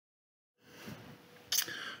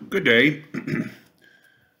Good day.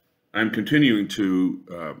 I'm continuing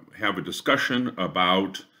to have a discussion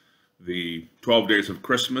about the 12 days of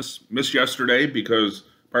Christmas. Missed yesterday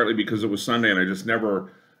partly because it was Sunday and I just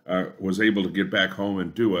never was able to get back home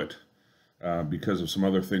and do it because of some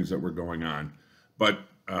other things that were going on. But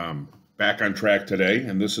back on track today,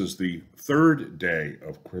 and this is the third day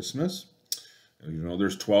of Christmas.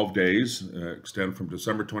 There's 12 days, extend from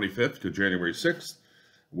December 25th to January 6th,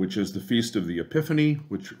 which is the Feast of the Epiphany,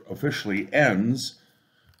 which officially ends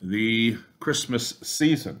the Christmas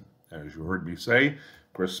season. As you heard me say,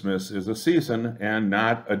 Christmas is a season and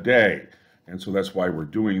not a day. And so that's why we're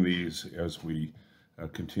doing these as we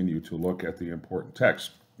continue to look at the important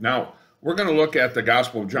text. Now, we're going to look at the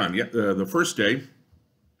Gospel of John. The first day,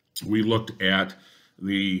 we looked at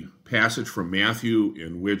the passage from Matthew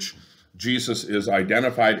in which Jesus is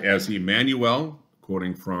identified as Emmanuel,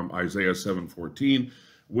 quoting from Isaiah 7:14,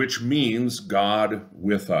 which means God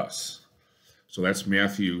with us. So that's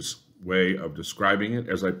Matthew's way of describing it.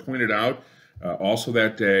 As I pointed out, also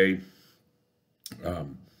that day,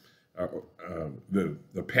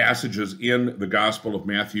 the passages in the Gospel of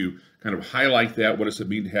Matthew kind of highlight that. What does it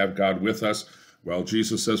mean to have God with us? Well,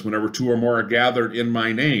 Jesus says, whenever two or more are gathered in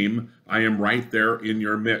my name, I am right there in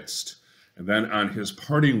your midst. And then on his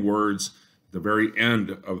parting words, the very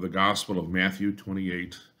end of the Gospel of Matthew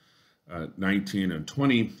 28, 19 and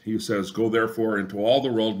 20, he says, go therefore into all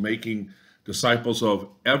the world, making disciples of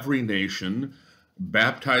every nation,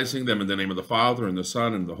 baptizing them in the name of the Father and the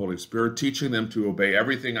Son and the Holy Spirit, teaching them to obey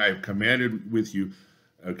everything I have commanded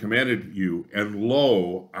you, and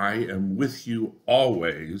lo, I am with you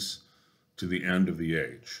always to the end of the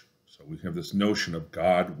age. So we have this notion of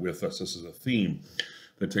God with us. This is a theme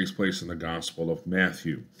that takes place in the Gospel of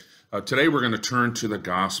Matthew. Today we're going to turn to the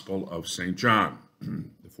Gospel of St. John,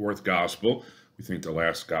 the fourth Gospel, we think the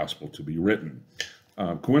last Gospel to be written.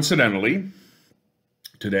 Coincidentally,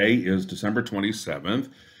 today is December 27th,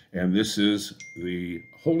 and this is the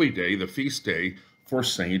holy day, the feast day for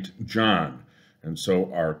St. John. And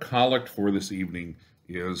so our collect for this evening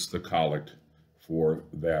is the collect for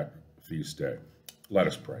that feast day. Let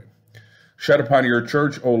us pray. Shed upon your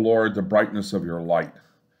church, O Lord, the brightness of your light,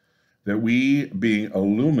 that we, being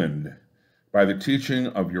illumined by the teaching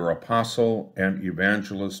of your apostle and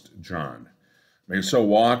evangelist John, may so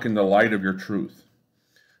walk in the light of your truth,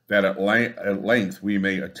 that at length we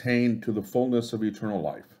may attain to the fullness of eternal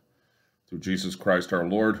life. Through Jesus Christ our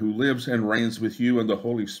Lord, who lives and reigns with you in the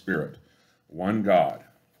Holy Spirit, one God,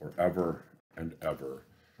 forever and ever.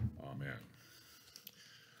 Amen.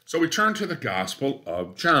 So we turn to the Gospel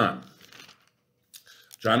of John.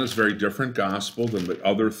 John is a very different gospel than the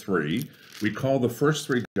other three. We call the first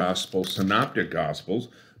three gospels synoptic gospels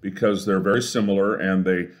because they're very similar, and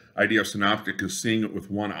the idea of synoptic is seeing it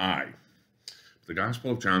with one eye. The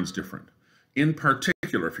Gospel of John's different. In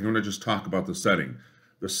particular, if you want to just talk about the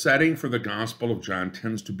setting for the Gospel of John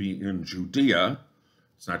tends to be in Judea.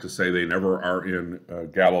 It's not to say they never are in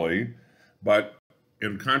Galilee, but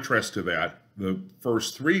in contrast to that, the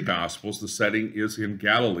first three Gospels, the setting is in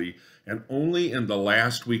Galilee, and only in the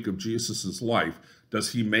last week of Jesus' life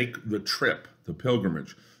does he make the trip, the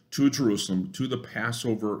pilgrimage, to Jerusalem, to the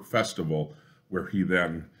Passover festival, where he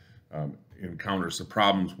then encounters the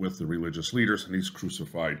problems with the religious leaders, and he's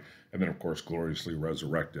crucified, and then, of course, gloriously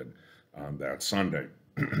resurrected on that Sunday,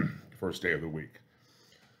 first day of the week.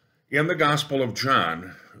 In the Gospel of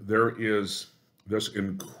John, there is this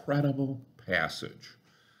incredible passage.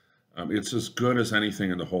 It's as good as anything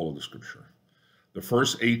in the whole of the Scripture. The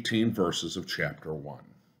first 18 verses of chapter 1.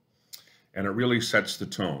 And it really sets the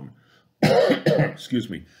tone, excuse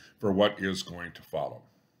me, for what is going to follow.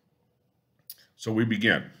 So we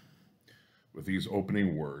begin with these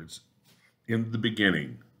opening words. In the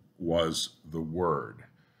beginning was the Word,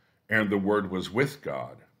 and the Word was with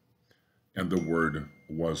God, and the Word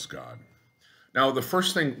was God. Now, the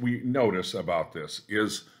first thing we notice about this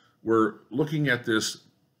is we're looking at this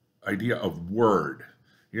idea of word.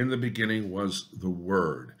 In the beginning was the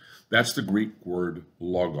Word. That's the Greek word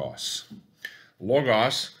logos.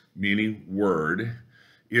 Logos, meaning word,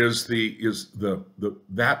 is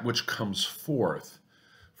that which comes forth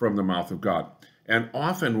from the mouth of God. And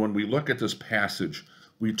often when we look at this passage,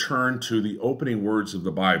 we turn to the opening words of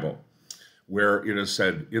the Bible, where it is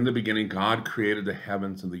said, in the beginning, God created the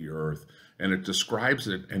heavens and the earth. And it describes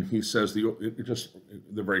it, and he says,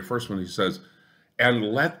 the very first one, he says, and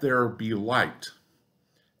let there be light.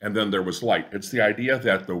 And then there was light. It's the idea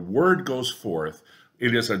that the word goes forth,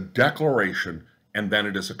 it is a declaration, and then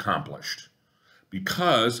it is accomplished.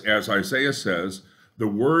 Because, as Isaiah says, the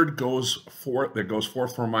word that goes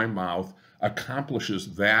forth from my mouth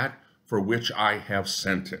accomplishes that for which I have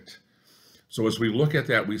sent it. So as we look at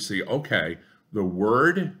that, we see, okay, the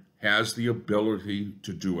Word has the ability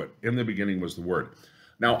to do it. In the beginning was the Word.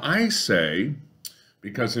 Now I say,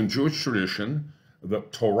 because in Jewish tradition, the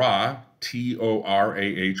Torah,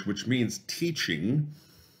 T-O-R-A-H, which means teaching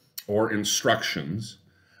or instructions,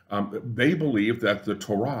 they believe that the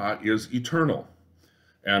Torah is eternal.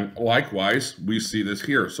 And likewise, we see this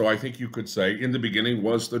here. So I think you could say, in the beginning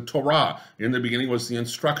was the Torah. In the beginning was the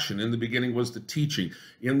instruction. In the beginning was the teaching.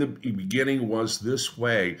 In the beginning was this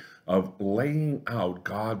way of laying out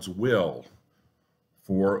God's will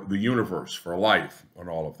for the universe, for life, and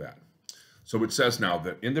all of that. So it says now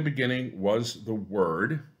that in the beginning was the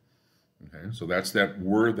Word. Okay, so that's that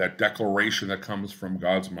word, that declaration that comes from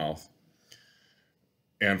God's mouth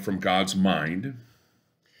and from God's mind.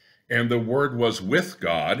 And the Word was with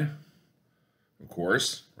God, of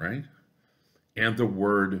course, right? And the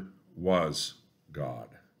Word was God.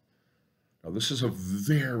 Now, this is a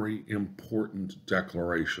very important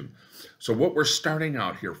declaration. So what we're starting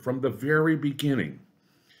out here from the very beginning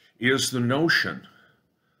is the notion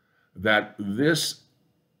that this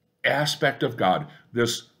aspect of God,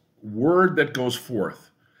 this Word that goes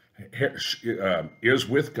forth, is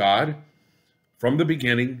with God from the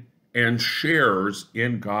beginning and shares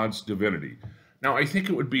in God's divinity. Now, I think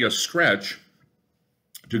it would be a stretch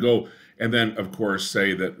to go and then, of course,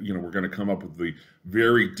 say that, we're going to come up with the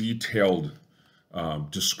very detailed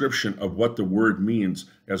description of what the word means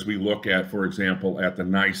as we look at, for example, at the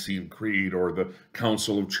Nicene Creed or the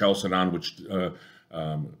Council of Chalcedon, which in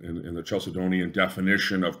the Chalcedonian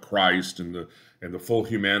definition of Christ and the full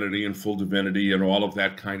humanity and full divinity and all of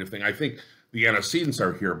that kind of thing. I think the antecedents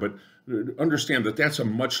are here, but understand that that's a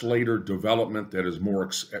much later development that is more,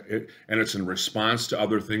 and it's in response to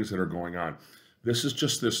other things that are going on. This is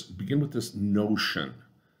just this, begin with this notion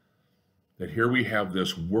that here we have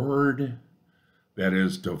this Word that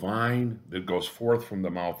is divine, that goes forth from the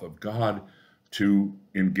mouth of God to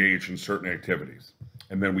engage in certain activities.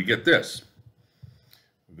 And then we get this.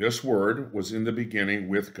 This Word was in the beginning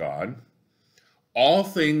with God. All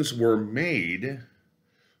things were made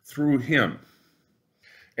through Him.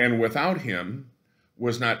 And without Him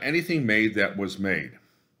was not anything made that was made.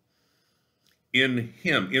 In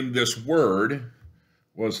Him, in this Word,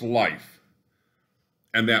 was life.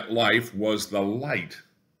 And that life was the light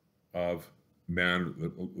of man,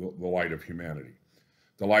 the light of humanity.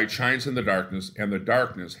 The light shines in the darkness, and the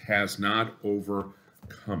darkness has not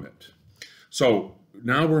overcome it. So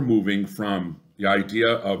now we're moving from the idea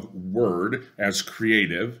of Word as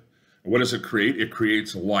creative. What does it create? It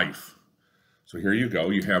creates life. So here you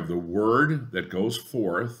go. You have the Word that goes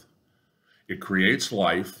forth. It creates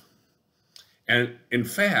life. And in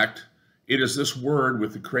fact, it is this Word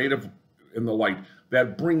with the creative and the light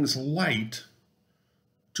that brings light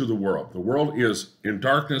to the world. The world is in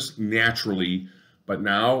darkness naturally, but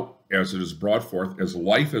now as it is brought forth, as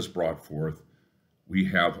life is brought forth, we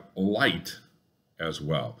have light as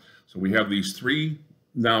well. So we have these three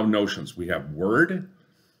now notions. We have Word,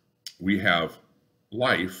 we have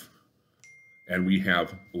life, and we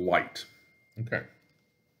have light. Okay.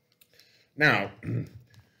 Now,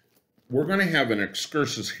 we're going to have an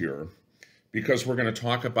excursus here because we're going to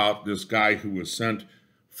talk about this guy who was sent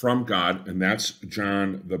from God, and that's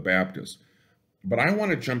John the Baptist. But I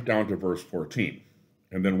want to jump down to verse 14,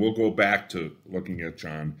 and then we'll go back to looking at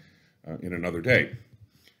John in another day.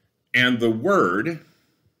 And the Word,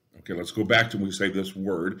 okay, let's go back to when we say this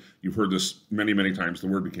Word. You've heard this many, many times. The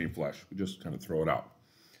Word became flesh. We just kind of throw it out.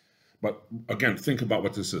 But again, think about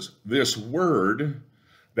what this is. This Word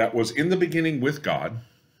that was in the beginning with God,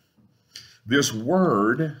 this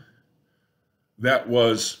Word that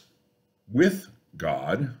was with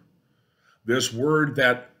God, this Word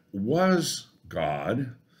that was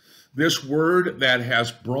God, this Word that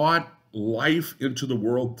has brought life into the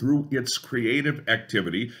world through its creative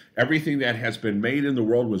activity. Everything that has been made in the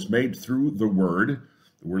world was made through the Word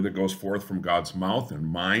that goes forth from God's mouth and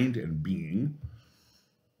mind and being.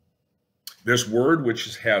 This Word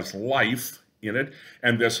which has life in it,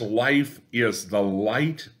 and this life is the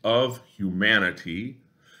light of humanity.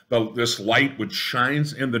 This light which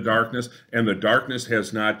shines in the darkness, and the darkness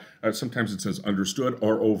has not, sometimes it says understood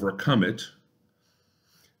or overcome it.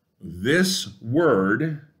 This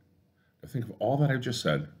Word, I think of all that I just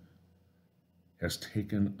said, has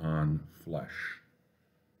taken on flesh.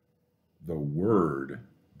 The Word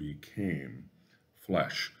became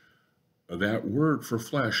flesh. That word for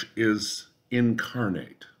flesh is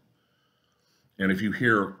incarnate. And if you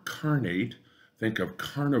hear carnate, think of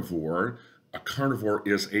carnivore. A carnivore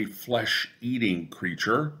is a flesh-eating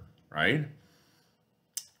creature, right?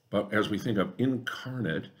 But as we think of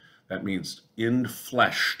incarnate, That means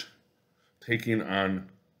infleshed, taking on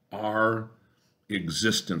our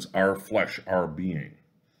existence, our flesh, our being.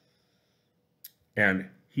 And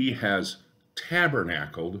he has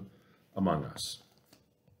tabernacled among us.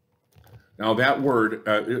 Now that word,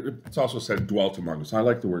 it's also said dwelt among us. I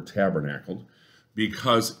like the word tabernacled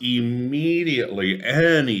because immediately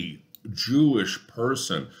any Jewish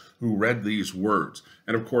person who read these words,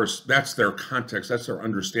 and of course that's their context, that's their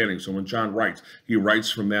understanding. So when John writes, he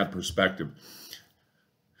writes from that perspective.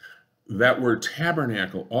 That word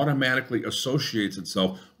tabernacle automatically associates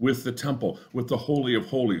itself with the temple, with the Holy of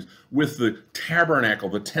Holies, with the tabernacle,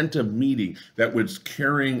 the tent of meeting that was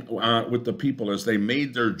carrying with the people as they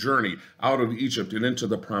made their journey out of Egypt and into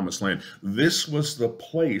the promised land. This was the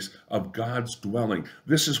place of God's dwelling.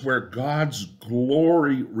 This is where God's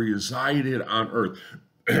glory resided on earth.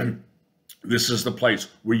 This is the place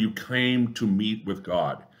where you came to meet with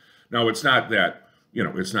God. Now, it's not that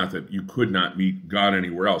it's not that you could not meet God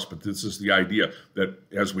anywhere else, but this is the idea that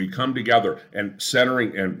as we come together and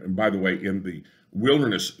centering, and by the way, in the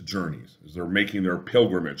wilderness journeys, as they're making their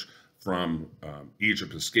pilgrimage from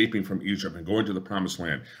Egypt, escaping from Egypt and going to the promised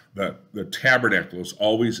land, the tabernacle is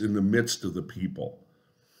always in the midst of the people.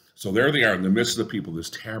 So there they are in the midst of the people, this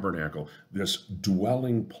tabernacle, this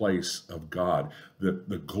dwelling place of God,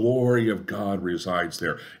 the glory of God resides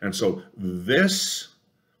there. And so this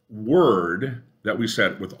word that we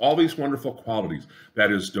said, with all these wonderful qualities,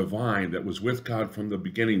 that is divine, that was with God from the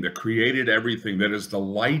beginning, that created everything, that is the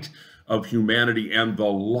light of humanity and the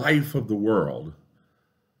life of the world,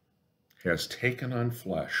 has taken on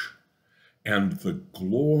flesh, and the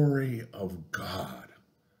glory of God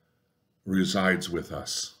resides with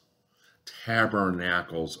us,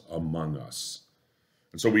 tabernacles among us.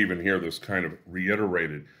 And so we even hear this kind of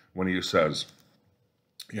reiterated when he says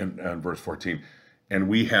in verse 14, and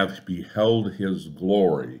we have beheld his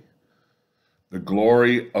glory, the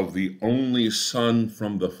glory of the only Son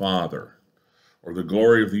from the Father, or the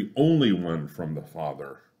glory of the only one from the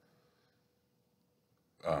Father,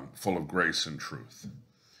 full of grace and truth.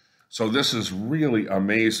 So this is really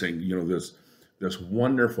amazing, this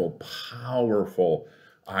wonderful, powerful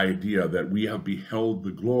idea that we have beheld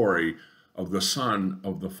the glory of the Son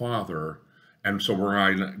of the Father. And so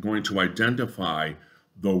we're going to identify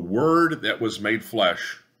the Word that was made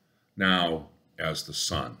flesh now as the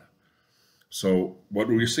Son. So what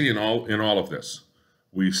do we see in all of this?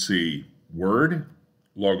 We see Word,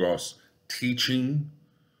 Logos, teaching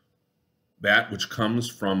that which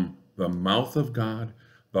comes from the mouth of God,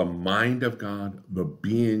 the mind of God, the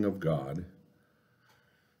being of God.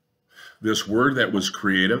 This Word that was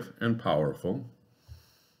creative and powerful,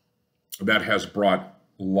 that has brought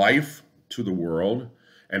life to the world,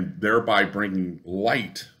 and thereby bringing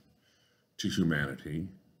light to humanity.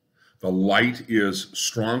 The light is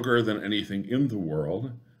stronger than anything in the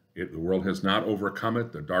world. The world has not overcome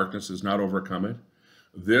it. The darkness has not overcome it.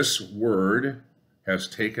 This Word has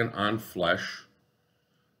taken on flesh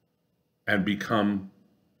and become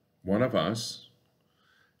one of us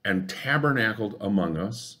and tabernacled among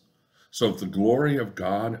us so that the glory of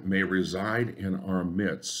God may reside in our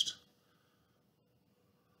midst.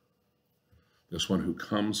 This one who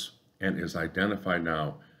comes and is identified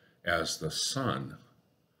now as the Son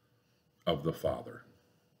of the Father.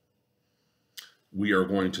 We are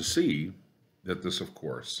going to see that this, of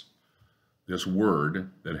course, this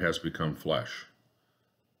Word that has become flesh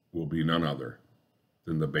will be none other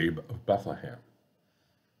than the babe of Bethlehem,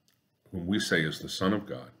 whom we say is the Son of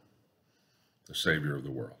God, the Savior of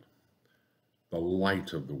the world, the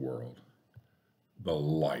light of the world, the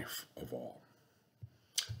life of all.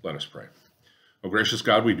 Let us pray. Oh, gracious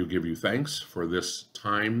God, we do give you thanks for this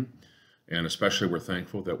time, and especially we're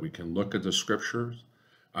thankful that we can look at the Scriptures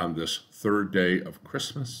on this third day of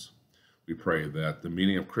Christmas. We pray that the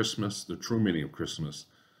meaning of Christmas, the true meaning of Christmas,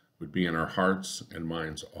 would be in our hearts and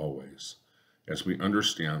minds always, as we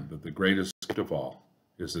understand that the greatest gift of all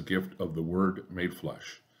is the gift of the Word made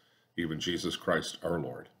flesh, even Jesus Christ our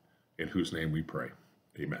Lord, in whose name we pray.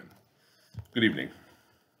 Amen. Good evening.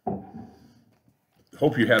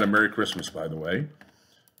 Hope you had a Merry Christmas, by the way,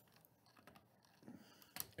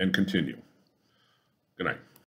 and continue.